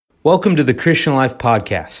Welcome to the Christian Life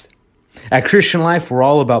Podcast. At Christian Life, we're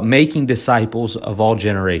all about making disciples of all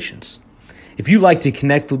generations. If you'd like to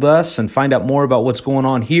connect with us and find out more about what's going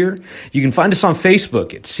on here, you can find us on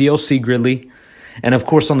Facebook at CLC Gridley, and of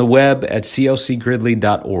course on the web at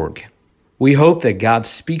clcgridley.org. We hope that God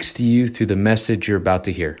speaks to you through the message you're about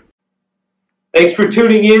to hear. Thanks for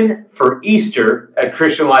tuning in for Easter at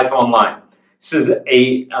Christian Life Online. This is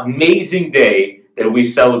an amazing day that we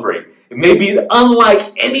celebrate. It may be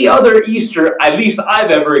unlike any other Easter, at least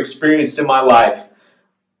I've ever experienced in my life.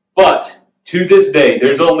 But to this day,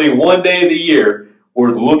 there's only one day of the year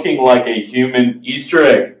where looking like a human Easter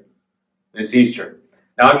egg. This Easter.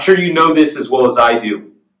 Now, I'm sure you know this as well as I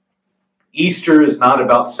do. Easter is not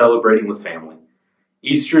about celebrating with family.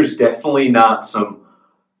 Easter is definitely not some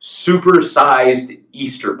super-sized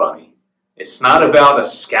Easter bunny. It's not about a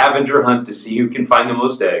scavenger hunt to see who can find the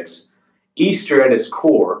most eggs. Easter at its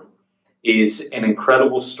core is an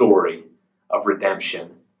incredible story of redemption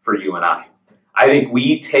for you and I. I think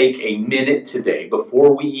we take a minute today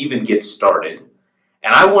before we even get started,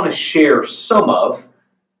 and I want to share some of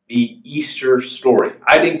the Easter story.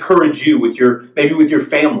 I'd encourage you maybe with your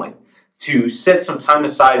family to set some time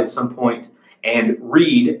aside at some point and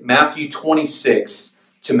read Matthew 26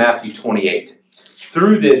 to Matthew 28.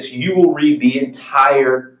 Through this, you will read the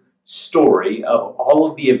entire story of all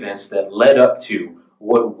of the events that led up to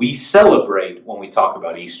what we celebrate when we talk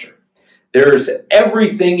about Easter. There's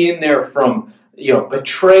everything in there from,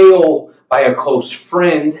 betrayal by a close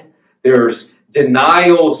friend. There's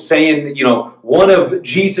denial saying, one of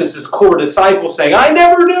Jesus' core disciples saying, "I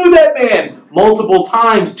never knew that man," multiple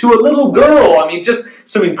times to a little girl. Just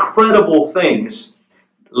some incredible things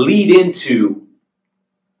lead into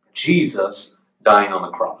Jesus dying on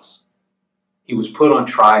the cross. He was put on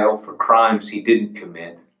trial for crimes he didn't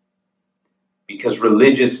commit, because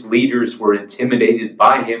religious leaders were intimidated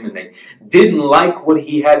by him and they didn't like what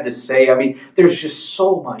he had to say. There's just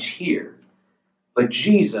so much here. But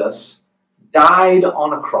Jesus died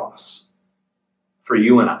on a cross for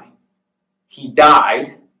you and I. He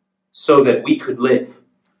died so that we could live,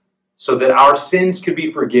 so that our sins could be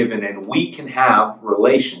forgiven and we can have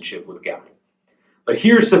relationship with God. But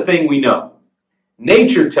here's the thing we know.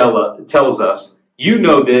 Nature tells us, you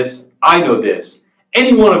know this, I know this.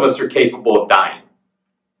 Any one of us are capable of dying.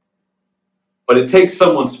 But it takes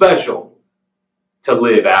someone special to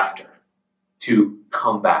live after, to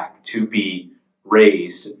come back, to be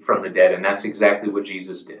raised from the dead. And that's exactly what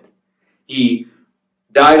Jesus did. He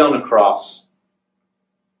died on a cross.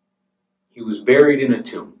 He was buried in a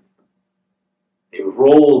tomb. They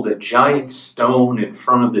rolled a giant stone in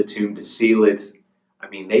front of the tomb to seal it.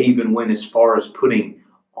 They even went as far as putting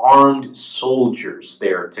armed soldiers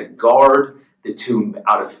there to guard the tomb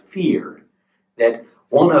out of fear that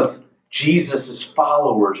one of Jesus'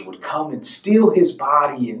 followers would come and steal his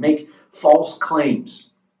body and make false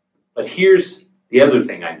claims. But here's the other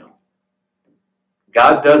thing I know.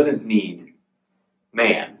 God doesn't need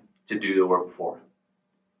man to do the work for him.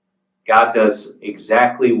 God does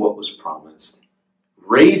exactly what was promised,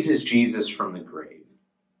 raises Jesus from the grave,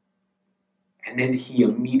 and then he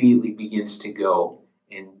immediately begins to go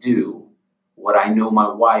and do what I know my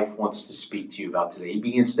wife wants to speak to you about today. He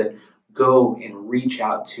begins to go and reach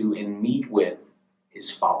out to and meet with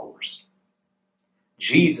his followers.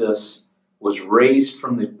 Jesus was raised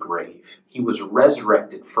from the grave. He was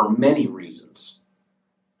resurrected for many reasons.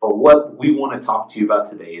 But what we want to talk to you about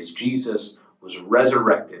today is Jesus was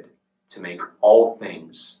resurrected to make all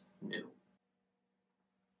things new.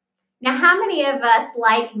 Now, how many of us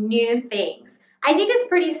like new things? I think it's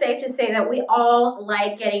pretty safe to say that we all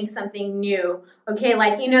like getting something new. Okay,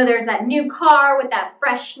 there's that new car with that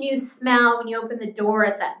fresh new smell. When you open the door,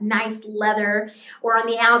 it's that nice leather. Or on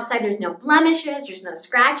the outside, there's no blemishes, there's no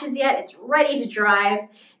scratches yet. It's ready to drive.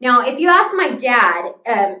 Now, if you ask my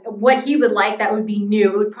dad what he would like that would be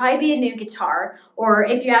new, it would probably be a new guitar. Or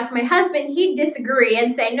if you ask my husband, he'd disagree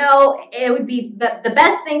and say, no, it would be the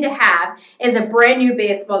best thing to have is a brand new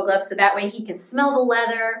baseball glove so that way he can smell the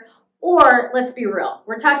leather. Or, let's be real,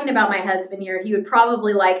 we're talking about my husband here. He would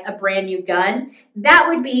probably like a brand new gun. That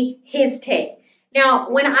would be his take. Now,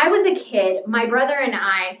 when I was a kid, my brother and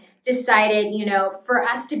I decided, for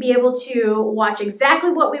us to be able to watch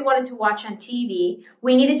exactly what we wanted to watch on TV,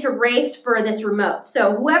 we needed to race for this remote.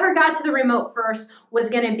 So whoever got to the remote first was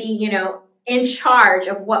going to be, in charge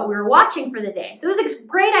of what we were watching for the day. So it was a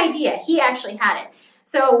great idea. He actually had it.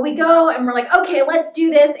 So we go and we're like, okay, let's do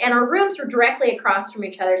this. And our rooms were directly across from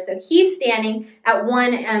each other. So he's standing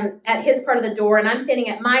at his part of the door and I'm standing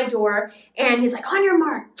at my door. And he's like, on your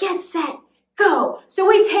mark, get set, go. So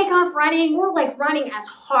we take off running. We're like running as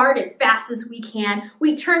hard and fast as we can.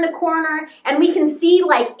 We turn the corner and we can see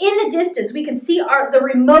like in the distance, we can see the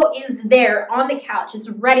remote is there on the couch. It's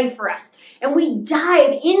ready for us. And we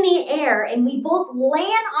dive in the air and we both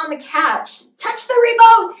land on the couch, touch the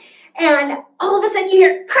remote, and all of a sudden you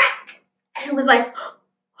hear crack. And it was like,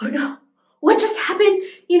 oh no. What just happened?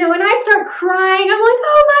 And I start crying. I'm like,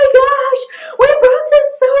 oh my gosh, we broke the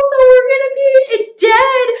sofa. We're going to be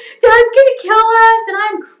dead. Dad's going to kill us. And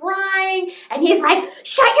I'm crying. And he's like,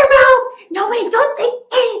 shut your mouth. Nobody, don't say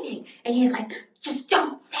anything. And he's like, just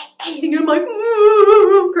don't say anything. And I'm like,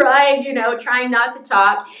 crying, trying not to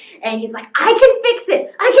talk. And he's like, I can fix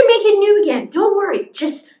it. I can make it new again. Don't worry.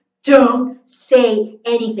 Just don't say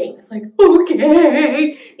anything. It's like,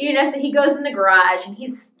 okay. So he goes in the garage and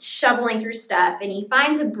he's shoveling through stuff and he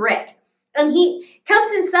finds a brick. And he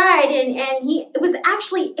comes inside and he was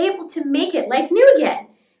actually able to make it like new again.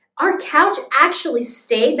 Our couch actually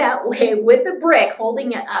stayed that way with the brick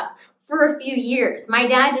holding it up for a few years. My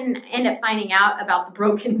dad didn't end up finding out about the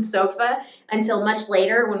broken sofa until much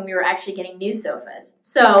later when we were actually getting new sofas.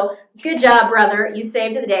 So good job, brother. You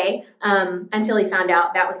saved the day until he found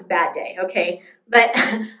out that was a bad day, okay? But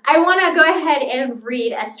I want to go ahead and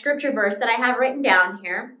read a scripture verse that I have written down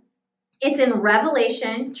here. It's in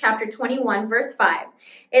Revelation chapter 21, verse 5.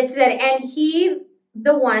 It said, and he,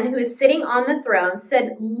 the one who is sitting on the throne,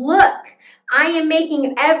 said, look, I am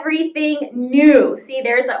making everything new. See,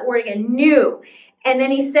 there's that word again, new. And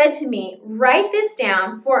then he said to me, write this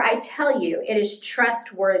down, for I tell you, it is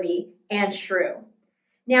trustworthy and true.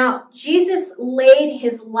 Now, Jesus laid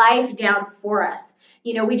his life down for us.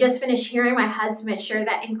 We just finished hearing my husband share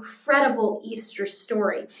that incredible Easter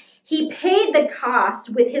story. He paid the cost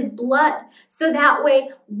with his blood, so that way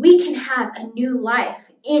we can have a new life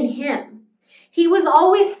in him. He was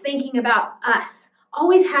always thinking about us,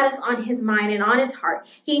 always had us on his mind and on his heart.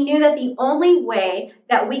 He knew that the only way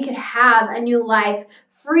that we could have a new life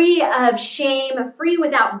free of shame, free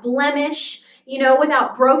without blemish,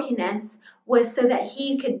 without brokenness, was so that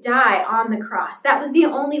he could die on the cross. That was the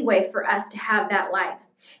only way for us to have that life.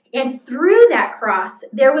 And through that cross,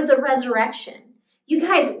 there was a resurrection. You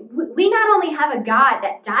guys, we not only have a God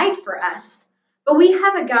that died for us, but we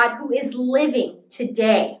have a God who is living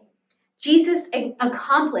today. Jesus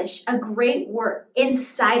accomplished a great work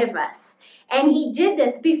inside of us, and he did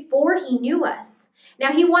this before he knew us.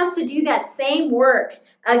 Now, he wants to do that same work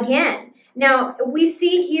again. Now, we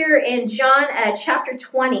see here in John chapter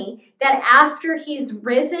 20 that after he's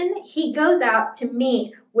risen, he goes out to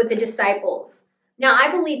meet with the disciples. Now, I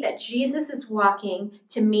believe that Jesus is walking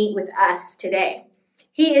to meet with us today.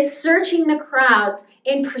 He is searching the crowds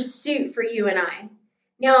in pursuit for you and I.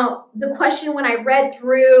 Now, the question when I read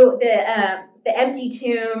through the empty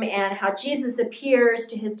tomb and how Jesus appears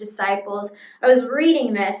to his disciples, I was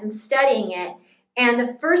reading this and studying it, and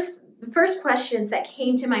the first questions that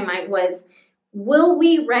came to my mind was, will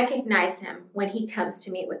we recognize him when he comes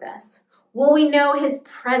to meet with us? Will we know his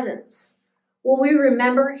presence? Will we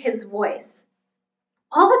remember his voice?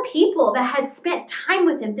 All the people that had spent time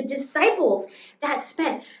with him, the disciples that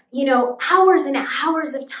spent, hours and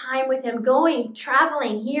hours of time with him,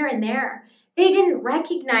 traveling here and there, they didn't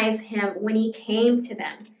recognize him when he came to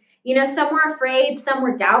them. Some were afraid, some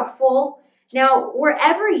were doubtful. Now,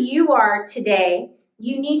 wherever you are today,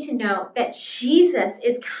 you need to know that Jesus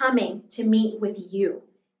is coming to meet with you.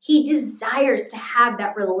 He desires to have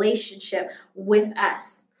that relationship with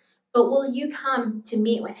us. But will you come to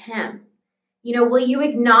meet with him? Will you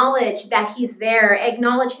acknowledge that he's there,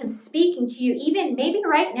 acknowledge him speaking to you, even maybe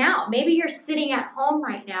right now? Maybe you're sitting at home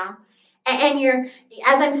right now, and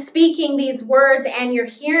as I'm speaking these words and you're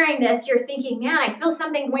hearing this, you're thinking, man, I feel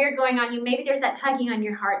something weird going on. Maybe there's that tugging on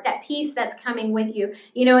your heart, that peace that's coming with you,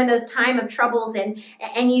 in those time of troubles, and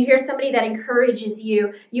you hear somebody that encourages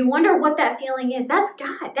you. You wonder what that feeling is. That's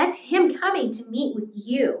God. That's him coming to meet with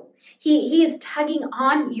you. He is tugging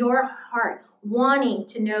on your heart, wanting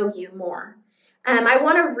to know you more. I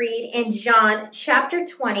want to read in John chapter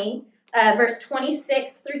 20, verse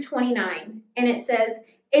 26 through 29. And it says,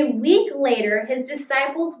 a week later, his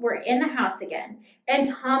disciples were in the house again, and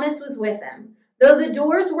Thomas was with them. Though the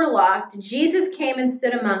doors were locked, Jesus came and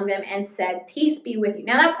stood among them and said, peace be with you.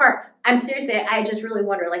 Now that part, I'm seriously, I just really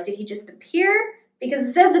wonder, did he just appear? Because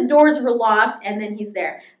it says the doors were locked and then he's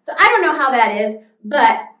there. So I don't know how that is,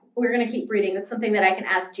 but we're going to keep reading. It's something that I can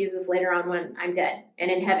ask Jesus later on when I'm dead and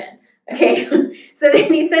in heaven. Okay, so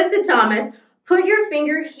then he says to Thomas, put your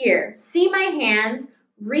finger here, see my hands,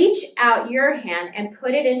 reach out your hand and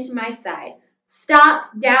put it into my side. Stop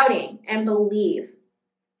doubting and believe.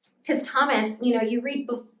 Because Thomas, you read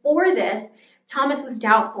before this, Thomas was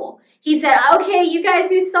doubtful. He said, okay, you guys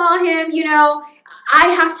who saw him, I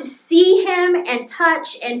have to see him and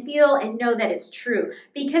touch and feel and know that it's true,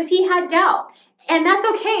 because he had doubt. And that's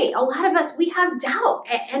okay. A lot of us, we have doubt,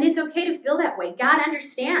 and it's okay to feel that way. God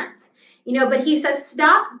understands, but he says,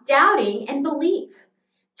 stop doubting and believe.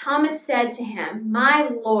 Thomas said to him, my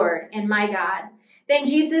Lord and my God. Then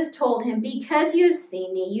Jesus told him, because you have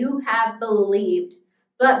seen me, you have believed.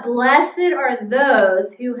 But blessed are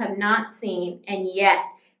those who have not seen and yet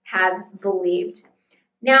have believed.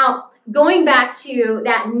 Now, going back to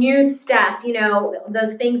that new stuff,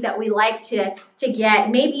 those things that we like to get.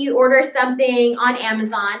 Maybe you order something on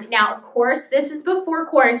Amazon. Now, of course, this is before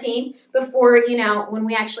quarantine, before, when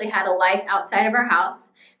we actually had a life outside of our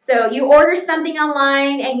house. So you order something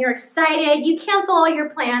online and you're excited. You cancel all your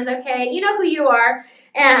plans, okay? You know who you are.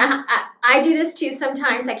 And I do this too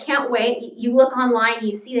sometimes. I can't wait. You look online,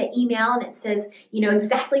 you see the email, and it says,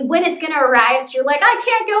 exactly when it's going to arrive. So you're like, I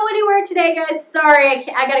can't go anywhere today, guys. Sorry,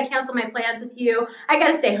 I got to cancel my plans with you. I got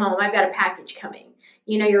to stay home. I've got a package coming.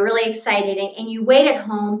 You're really excited, and you wait at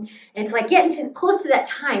home. And it's like getting close to that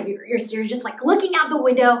time. You're just like looking out the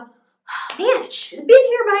window. Oh, man, it should have been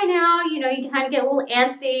here by now. You can kind of get a little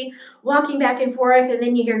antsy, walking back and forth, and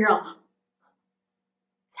then you hear, is that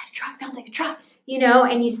a truck? Sounds like a truck.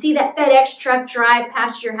 And you see that FedEx truck drive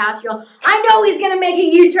past your house. You're all, I know he's going to make a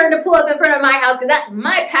U-turn to pull up in front of my house because that's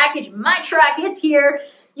my package, my truck, it's here.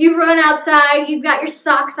 You run outside. You've got your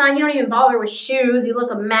socks on. You don't even bother with shoes. You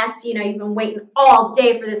look a mess. You've been waiting all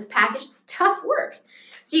day for this package. It's tough work.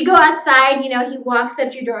 So you go outside. He walks up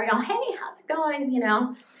to your door. You go, hey, how's it going?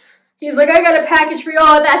 He's like, I got a package for you.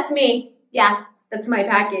 Oh, that's me. Yeah. That's my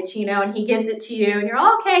package, and he gives it to you, and you're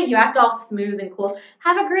all okay. You act all smooth and cool.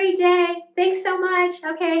 Have a great day. Thanks so much.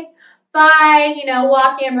 Okay. Bye.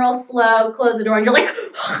 Walk in real slow, close the door, and you're like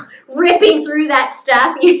ripping through that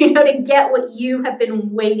stuff, to get what you have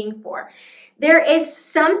been waiting for. There is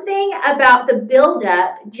something about the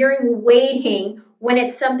buildup during waiting when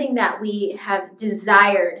it's something that we have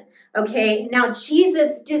desired. Okay. Now,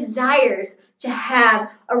 Jesus desires to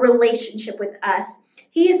have a relationship with us.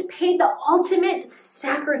 He has paid the ultimate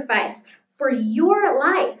sacrifice for your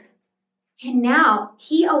life. And now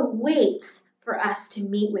he awaits for us to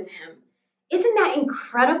meet with him. Isn't that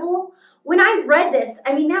incredible? When I read this,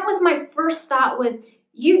 that was my first thought was,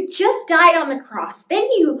 you just died on the cross. Then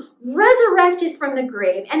you resurrected from the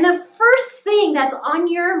grave. And the first thing that's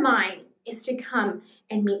on your mind is to come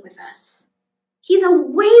and meet with us. He's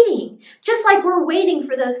awaiting, just like we're waiting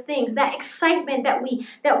for those things, that excitement that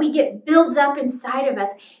we get builds up inside of us.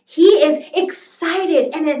 He is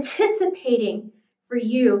excited and anticipating for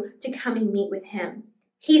you to come and meet with him.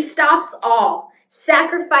 He stops all,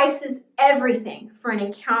 sacrifices everything for an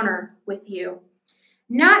encounter with you.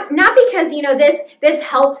 Not because, this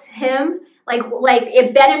helps him, like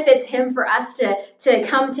it benefits him for us to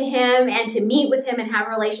come to him and to meet with him and have a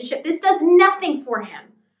relationship. This does nothing for him.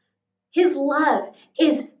 His love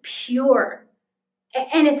is pure,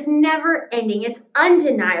 and it's never ending. It's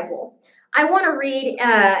undeniable. I want to read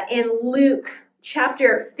in Luke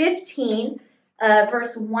chapter 15,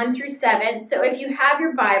 verse 1 through 7. So if you have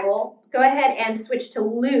your Bible, go ahead and switch to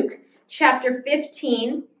Luke chapter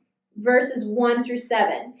 15, verses 1 through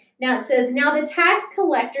 7. Now it says, now the tax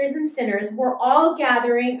collectors and sinners were all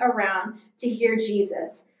gathering around to hear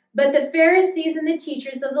Jesus. But the Pharisees and the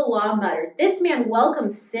teachers of the law muttered, this man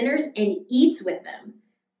welcomes sinners and eats with them.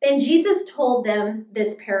 Then Jesus told them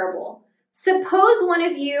this parable. Suppose one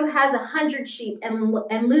of you has 100 sheep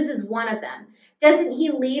and loses one of them. Doesn't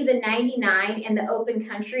he leave the 99 in the open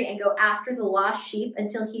country and go after the lost sheep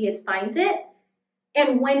until he finds it?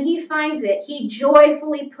 And when he finds it, he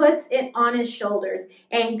joyfully puts it on his shoulders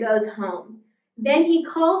and goes home. Then he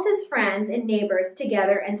calls his friends and neighbors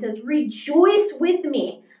together and says, rejoice with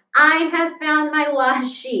me. I have found my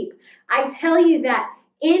lost sheep. I tell you that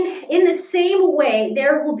in the same way,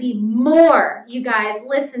 there will be more, you guys,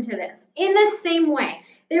 listen to this. In the same way,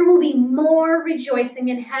 there will be more rejoicing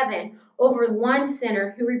in heaven over one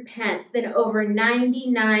sinner who repents than over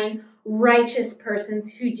 99 righteous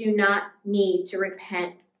persons who do not need to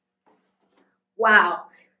repent. Wow.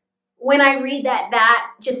 When I read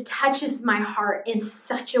that just touches my heart in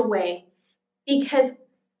such a way, because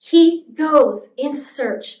he goes in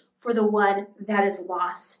search for the one that is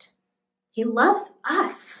lost. He loves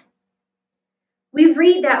us. We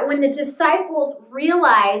read that when the disciples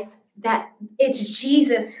realize that it's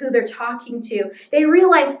Jesus who they're talking to, they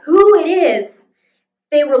realize who it is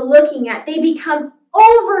they were looking at. They become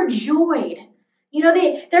overjoyed.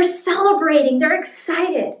 They're celebrating. They're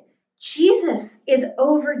excited. Jesus is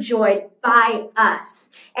overjoyed by us,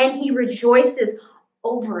 and he rejoices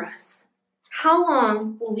over us. How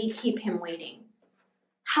long will we keep him waiting?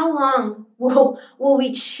 How long will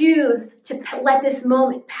we choose to let this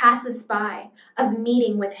moment pass us by of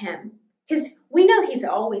meeting with him? Because we know he's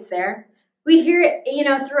always there. We hear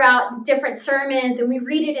it, throughout different sermons, and we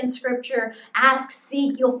read it in scripture. Ask,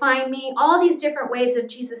 seek, you'll find me. All these different ways of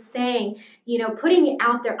Jesus saying, putting it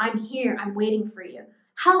out there, I'm here, I'm waiting for you.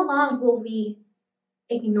 How long will we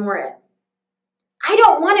ignore it? I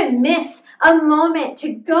don't want to miss a moment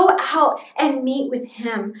to go out and meet with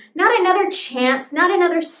him. Not another chance, not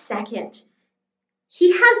another second.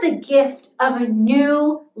 He has the gift of a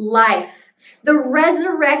new life. The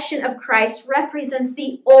resurrection of Christ represents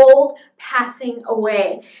the old passing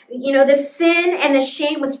away. The sin and the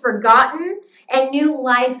shame was forgotten, and new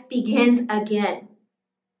life begins again.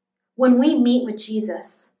 When we meet with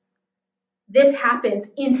Jesus, this happens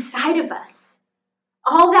inside of us.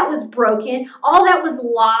 All that was broken, all that was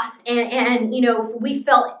lost, and we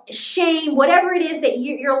felt shame, whatever it is that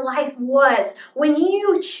your life was, when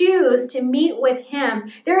you choose to meet with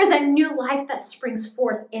him, there is a new life that springs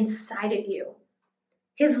forth inside of you.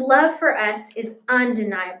 His love for us is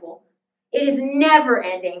undeniable. It is never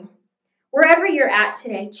ending. Wherever you're at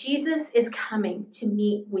today, Jesus is coming to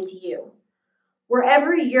meet with you.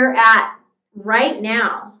 Wherever you're at right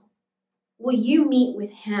now, will you meet with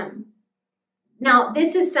him? Now,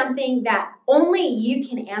 this is something that only you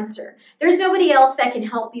can answer. There's nobody else that can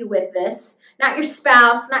help you with this. Not your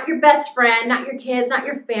spouse, not your best friend, not your kids, not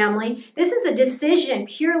your family. This is a decision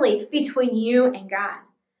purely between you and God.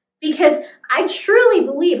 Because I truly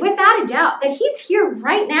believe, without a doubt, that he's here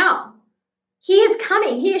right now. He is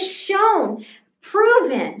coming. He has shown,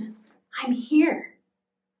 proven, I'm here.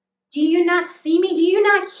 Do you not see me? Do you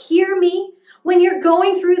not hear me? When you're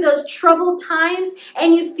going through those troubled times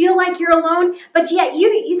and you feel like you're alone, but yet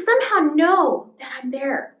you somehow know that I'm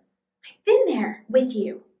there. I've been there with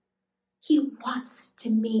you. He wants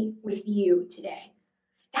to meet with you today.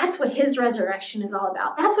 That's what his resurrection is all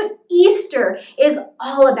about. That's what Easter is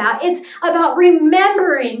all about. It's about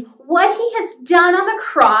remembering what he has done on the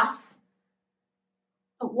cross.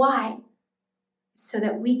 But why? So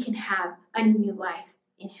that we can have a new life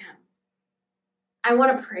in him. I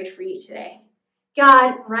want to pray for you today.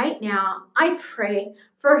 God, right now, I pray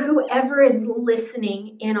for whoever is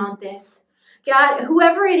listening in on this. God,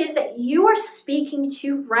 whoever it is that you are speaking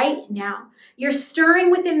to right now, you're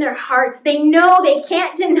stirring within their hearts. They know they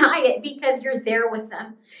can't deny it because you're there with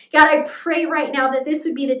them. God, I pray right now that this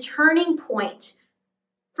would be the turning point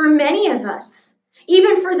for many of us,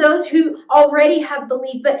 even for those who already have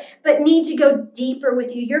believed but need to go deeper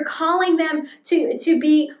with you. You're calling them to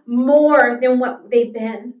be more than what they've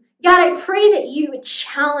been. God, I pray that you would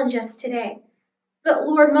challenge us today. But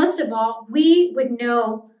Lord, most of all, we would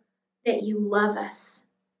know that you love us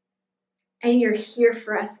and you're here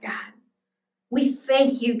for us, God. We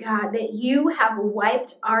thank you, God, that you have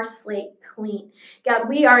wiped our slate clean. God,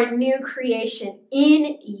 we are a new creation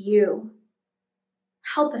in you.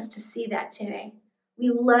 Help us to see that today.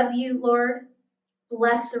 We love you, Lord.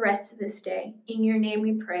 Bless the rest of this day. In your name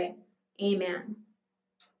we pray. Amen.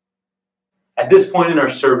 At this point in our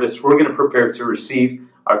service, we're going to prepare to receive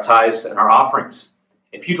our tithes and our offerings.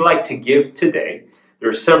 If you'd like to give today, there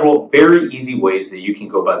are several very easy ways that you can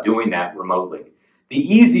go about doing that remotely. The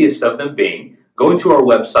easiest of them being going to our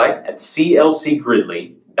website at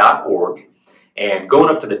clcgridley.org and going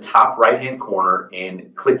up to the top right-hand corner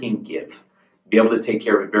and clicking Give. Be able to take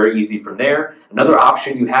care of it very easy from there. Another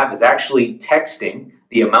option you have is actually texting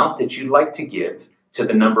the amount that you'd like to give to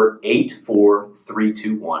the number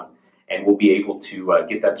 84321. And we'll be able to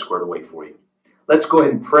get that squared away for you. Let's go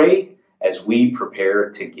ahead and pray as we prepare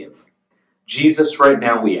to give. Jesus, right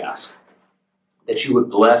now we ask that you would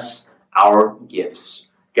bless our gifts.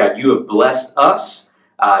 God, you have blessed us,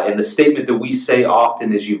 and the statement that we say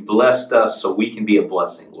often is you've blessed us so we can be a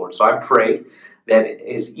blessing, Lord. So I pray that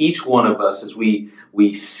as each one of us, as we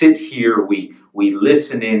sit here, we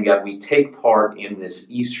listen in, God, we take part in this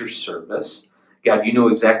Easter service. God, you know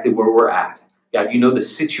exactly where we're at. God, you know the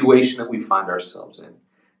situation that we find ourselves in.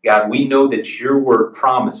 God, we know that your word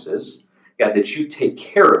promises, God, that you take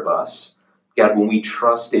care of us, God, when we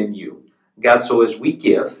trust in you. God, so as we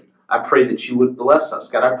give, I pray that you would bless us.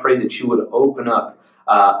 God, I pray that you would open up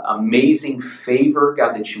amazing favor,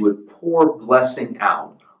 God, that you would pour blessing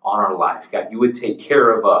out on our life. God, you would take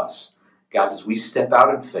care of us, God, as we step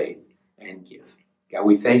out in faith and give. God,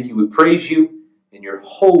 we thank you. We praise you. In your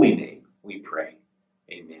holy name we pray.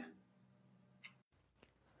 Amen.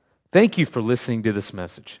 Thank you for listening to this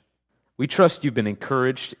message. We trust you've been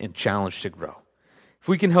encouraged and challenged to grow. If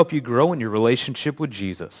we can help you grow in your relationship with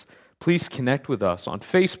Jesus, please connect with us on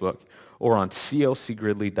Facebook or on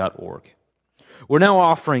clcgridley.org. We're now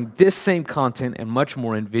offering this same content and much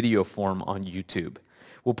more in video form on YouTube.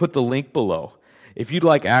 We'll put the link below. If you'd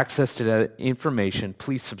like access to that information,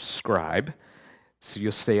 please subscribe so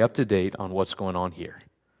you'll stay up to date on what's going on here.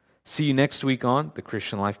 See you next week on the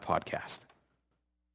Christian Life Podcast.